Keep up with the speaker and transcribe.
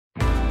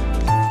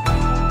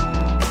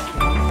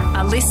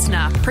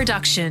listener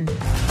production.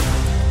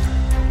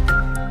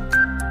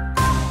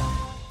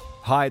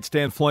 Hi, it's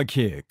Dan Floak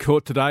here.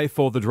 Court today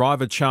for the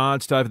driver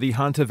charged over the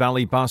Hunter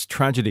Valley bus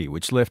tragedy,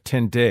 which left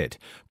 10 dead.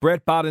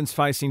 Brett Barton's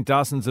facing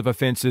dozens of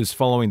offences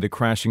following the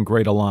crash in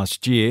Greta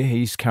last year.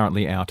 He's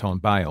currently out on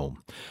bail.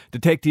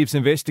 Detectives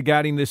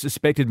investigating the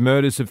suspected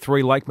murders of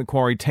 3 Lake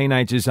Macquarie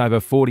teenagers over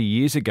 40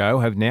 years ago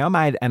have now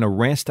made an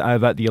arrest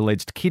over the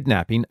alleged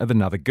kidnapping of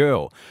another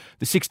girl.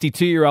 The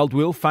 62-year-old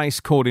will face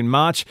court in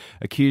March,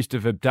 accused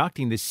of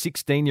abducting the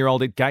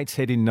 16-year-old at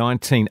Gateshead in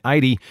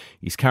 1980.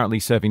 He's currently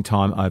serving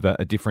time over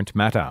a different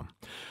matter.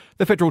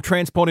 The Federal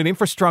Transport and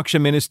Infrastructure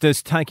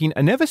Minister's taking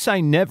a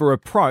never-say-never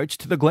approach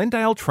to the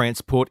Glendale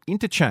Transport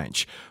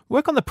Interchange.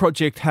 Work on the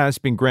project has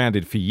been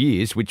grounded for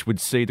years, which would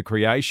see the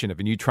creation of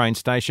a new train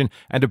station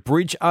and a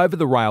bridge over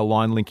the rail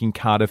line linking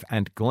Cardiff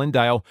and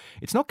Glendale.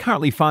 It's not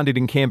currently funded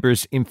in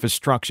Canberra's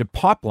infrastructure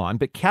pipeline,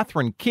 but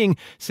Catherine King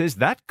says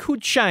that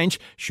could change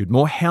should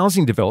more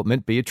housing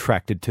development be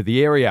attracted to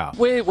the area.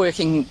 We're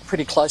working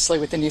pretty closely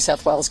with the New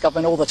South Wales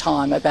Government all the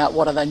time about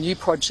what are the new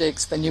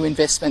projects, the new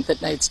investment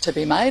that needs to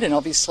be made, and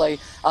obviously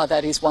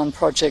that is one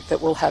project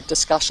that we'll have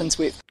discussions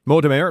with.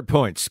 More demerit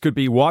points could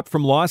be wiped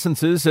from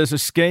licences as a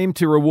scheme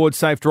to reward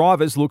safe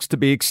drivers looks to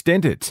be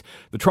extended.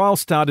 The trial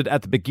started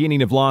at the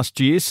beginning of last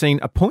year, seeing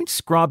a point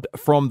scrubbed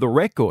from the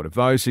record of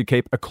those who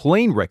keep a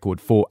clean record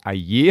for a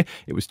year.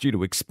 It was due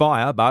to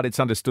expire, but it's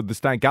understood the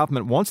state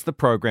government wants the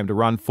program to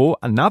run for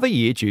another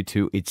year due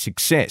to its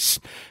success.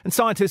 And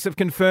scientists have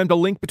confirmed a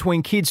link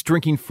between kids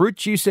drinking fruit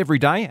juice every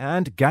day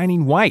and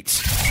gaining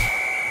weight.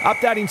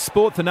 Updating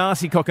sport,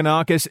 Thanasi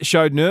Kokkinakis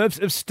showed nerves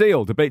of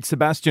steel to beat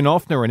Sebastian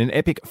Ofner in an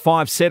epic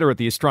 5-setter at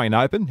the Australian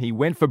Open. He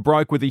went for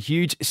broke with a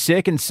huge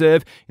second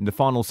serve in the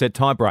final set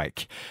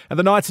tiebreak. And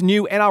the Knights'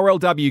 new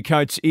NRLW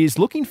coach is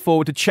looking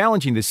forward to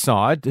challenging this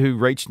side to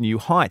reach new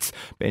heights.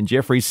 Ben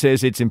Jeffries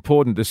says it's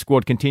important the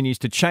squad continues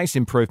to chase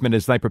improvement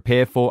as they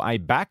prepare for a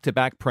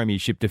back-to-back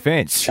premiership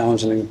defence.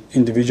 Challenging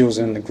individuals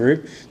in the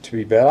group to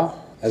be better.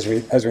 As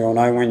we all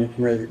know, when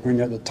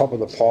you're at the top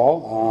of the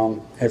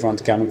pile,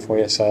 everyone's gunning for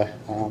you. So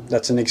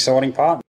that's an exciting part.